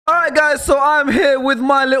Alright guys, so I'm here with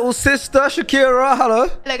my little sister, Shakira. Hello.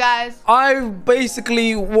 Hello guys. I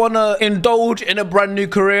basically want to indulge in a brand new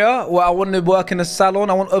career where I want to work in a salon.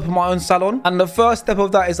 I want to open my own salon. And the first step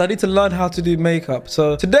of that is I need to learn how to do makeup.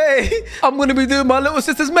 So today, I'm going to be doing my little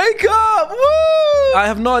sister's makeup. Woo! I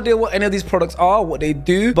have no idea what any of these products are, what they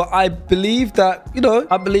do. But I believe that, you know,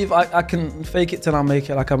 I can fake it till I make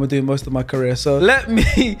it like I'm doing most of my career. So let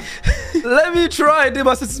me try and do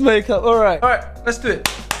my sister's makeup. All right, let's do it.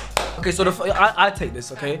 Okay, so I take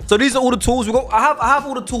this, okay? So these are all the tools we got. I have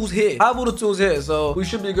all the tools here. So we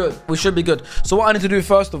should be good. So what I need to do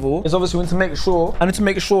first of all is obviously we need to make sure. I need to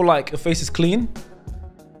make sure like your face is clean.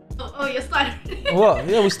 Oh, you're starting. What?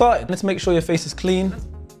 Yeah, we started. Let's make sure your face is clean.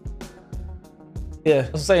 Yeah,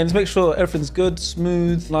 I was saying, just make sure everything's good,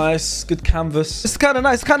 smooth, nice, good canvas. It's kind of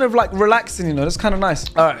nice, kind of like relaxing, you know, it's kind of nice.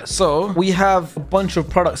 All right, so we have a bunch of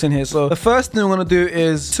products in here. So the first thing we're gonna do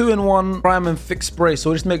is 2-in-1 prime and fix spray.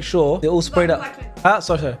 So we'll just make sure they're all sprayed up.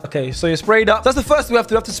 Sorry. Okay, so you're sprayed up. That's the first thing we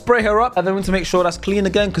have to spray her up. And then we need to make sure that's clean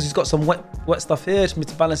again because she's got some wet stuff here. Just need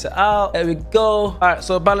to balance it out. There we go. All right,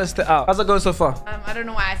 so balanced it out. How's that going so far? I don't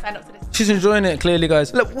know why I signed up to this. She's enjoying it, clearly,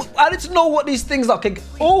 guys. Look, I need to know what these things are. Okay.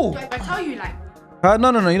 Oh! Do I tell you like?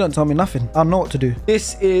 No, you don't tell me nothing. I know what to do.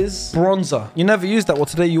 This is bronzer. You never used that. Well,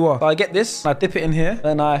 today you are. So I get this, I dip it in here,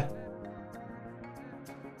 and I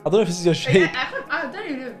don't know if this is your shade. I don't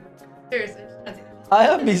even know. Seriously. I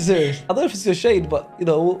am being serious. I don't know if it's your shade, but, you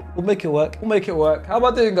know, we'll make it work. How am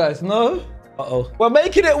I doing, guys? No? Uh-oh. We're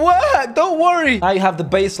making it work. Don't worry. Now you have the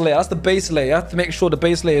base layer. That's the base layer. You have to make sure the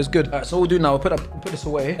base layer is good. All right, so what we'll do now, we'll put this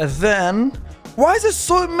away. And then, why is there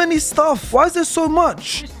so many stuff? Why is there so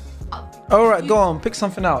much? All right, go on. Pick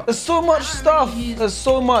something out. There's so much stuff. There's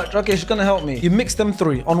so much. Okay, she's gonna help me. You mix them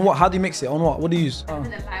three. On what? How do you mix it? On what? What do you use?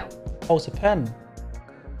 Oh, it's a pen.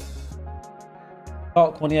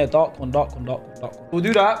 Dark one, yeah. Dark one. We'll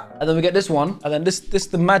do that. And then we get this one. And then this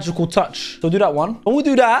the magical touch. So we'll do that one. When we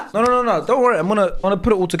do that. No. Don't worry. I'm gonna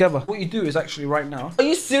put it all together. What you do is actually right now. Are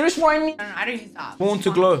you serious right now? No, I don't use that. Born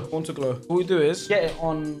to glow. What we do is get it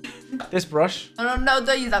on this brush. No,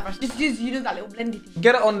 don't use that brush. Just use, that little blendy thing.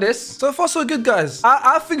 Get it on this. So far, so good, guys.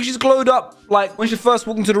 I think she's glowed up. Like, when she first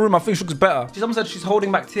walked into the room, I think she looks better. Someone said she's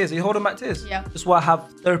holding back tears. Are you holding back tears? Yeah. That's why I have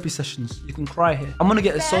therapy sessions. You can cry here. I'm gonna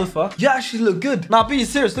get a sofa. You actually look good. Now, be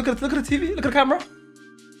serious. Look at the TV. Look at the camera.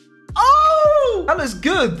 Oh! That looks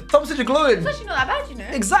good. Someone said you're glowing. It's actually not that bad, you know?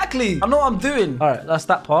 Exactly. I know what I'm doing. All right, that's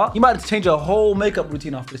that part. You might have to change your whole makeup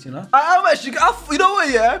routine after this, you know? You know what,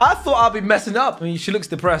 yeah? I thought I'd be messing up. I mean, she looks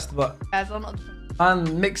depressed, but... Guys, I'm not...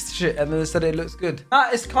 And mixed shit, and then they said it looks good. Nah,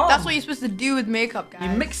 it's calm. That's what you're supposed to do with makeup, guys. You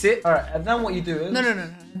mix it. All right, and then what you do is...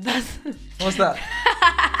 No. That's... What's that?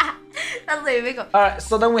 That's not your makeup. All right,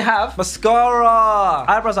 so then we have mascara.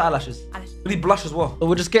 Eyebrows or eyelashes? Eyelashes. We need blush as well. So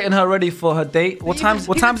we're just getting her ready for her date. What time is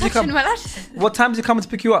he coming? What time is he coming to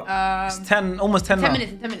pick you up? It's 10, almost 10 now. 10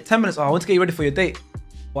 minutes, 10 minutes. 10 minutes. Oh, I want to get you ready for your date.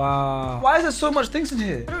 Wow. Why is there so much things in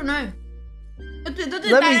here? I don't know. Let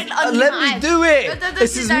me do it.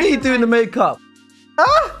 This is me doing the makeup.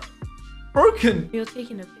 Ah! Broken. You're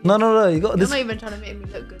taking a pic. No. You got this. You're not even trying to make me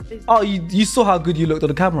look good. Please. Oh, you saw how good you looked on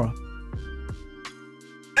the camera.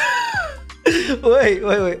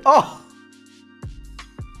 Wait. Oh.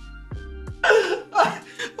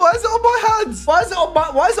 Why is it on my hands? Why is it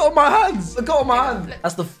on my hands? I got on my hand.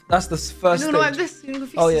 That's the first stage. No, I'm just gonna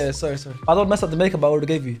fix Oh yeah, sorry. I don't mess up the makeup I already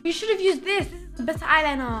gave you. You should have used this. This is the better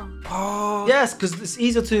eyeliner. Oh. Yes, because it's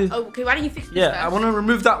easier to... Oh, okay, why don't you fix this first? first? I want to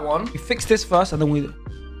remove that one. You fix this first and then we...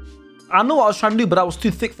 I know what I was trying to do, but that was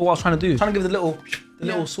too thick for what I was trying to do. Trying to give it the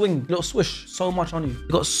little swing, little swish. So much on you. You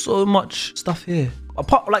got so much stuff here.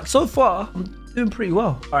 Apart, like so far, I'm doing pretty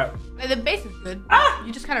well. All right. The base is good.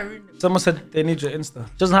 You just kind of ruined it. Someone said they need your Insta.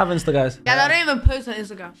 She doesn't have Insta, guys. Yeah, I don't even post on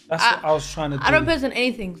Instagram. That's what I was trying to do. I don't post on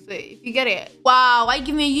anything, so if you get it. Wow, why you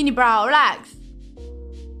give me a unibrow? Relax.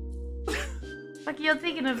 Like you're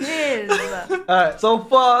taking a piss. All right, so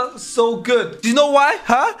far, so good. Do you know why?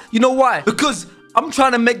 Huh? You know why? Because I'm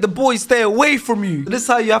trying to make the boys stay away from you. This is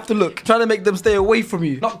how you have to look. Trying to make them stay away from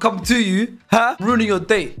you. Not come to you. Huh? Ruining your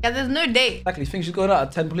date. Yeah, there's no date. Exactly. You think she's going out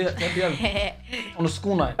at 10 p.m. on a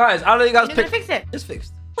school night. Guys, I'll let you guys pick. Fix it. It's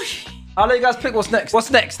fixed. I'll let you guys pick what's next.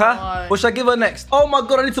 What's next, huh? What should I give her next? Oh my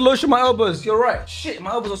God, I need to lotion my elbows. You're right. Shit,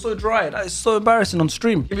 my elbows are so dry. That is so embarrassing on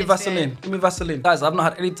stream. Give me Vaseline. Give me Vaseline. Guys, I've not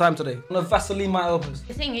had any time today. I'm gonna Vaseline my elbows.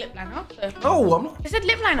 You're saying lip liner? So. No, I'm not. You said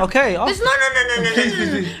lip liner. Okay. No.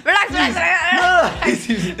 Relax.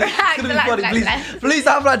 Relax. Please,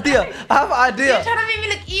 I have an idea. You're trying to make me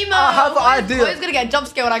look emo. I have an idea. I'm always gonna get a jump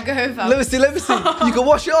scare when I go home, fam. Let me see. You can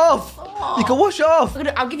wash it off. You can wash it off.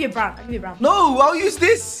 I'll give you a brown. No, I'll use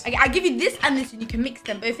this. I'll give you this and this, and you can mix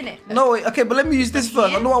them both in it. No, wait. Okay, but let me use this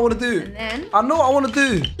first. I know what I want to do. And then I know what I want to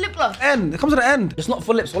do. lip gloss. End. It comes to the end. It's not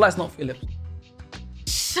for lips. Well, it's not for your lips.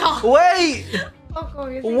 Shut. Wait.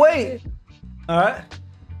 Wait. All right.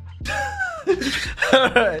 All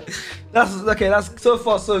right. That's okay. That's so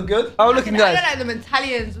far so good. How are we looking, guys? I don't like them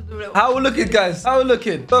Italians with the little. How are we looking, guys? How are we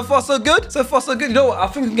looking? So far so good. So far so good. You know what? I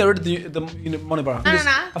think we can get rid of the money bar. No.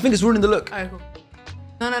 I think it's ruining the look. Alright, cool.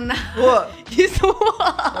 No. What? You saw what?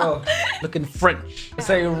 Oh, looking French. They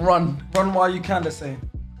say run while you can. They say.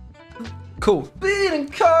 Cool. Speeding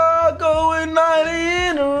car going 90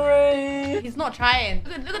 in the rain. He's not trying.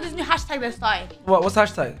 Look at this new hashtag they're starting. What? What's the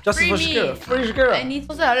hashtag? Justice for Shakira. Free Shakira. I need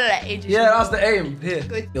also like ages. Yeah, that's the aim. Here.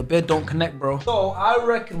 Good. Your beard don't connect, bro. So I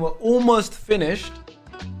reckon we're almost finished.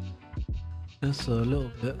 Just a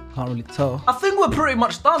little bit. Can't really tell. I think we're pretty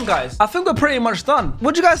much done, guys. I think we're pretty much done.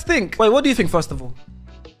 What do you guys think? Wait, what do you think first of all?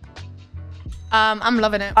 I'm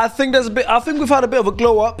loving it. I think we've had a bit of a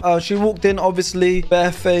glow up. She walked in, obviously,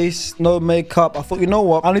 bare face, no makeup. I thought, you know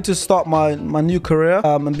what? I need to start my new career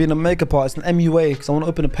and being a makeup artist, an MUA, because I want to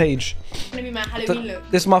open a page. It's gonna be my Halloween look.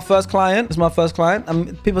 This is my first client.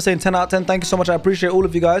 And people saying 10 out of 10. Thank you so much. I appreciate all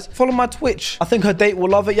of you guys. Follow my Twitch. I think her date will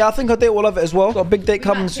love it. Yeah, I think her date will love it as well. Got a big date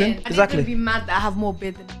coming soon. Exactly. I'm gonna be mad that I have more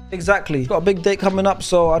beard than you. Exactly. Got a big date coming up,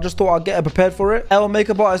 so I just thought I'd get her prepared for it. L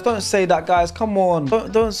makeup artist, don't say that, guys. Come on.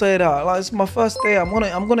 Don't say that. Like, it's my first day. I'm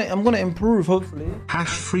gonna improve, hopefully.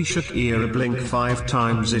 Free Shakira blink 5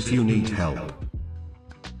 times if you need help.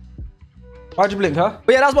 Why'd you blink, huh?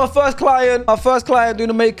 But yeah, that's my first client. My first client doing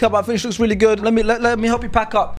the makeup. I think she looks really good. Let me help you pack up.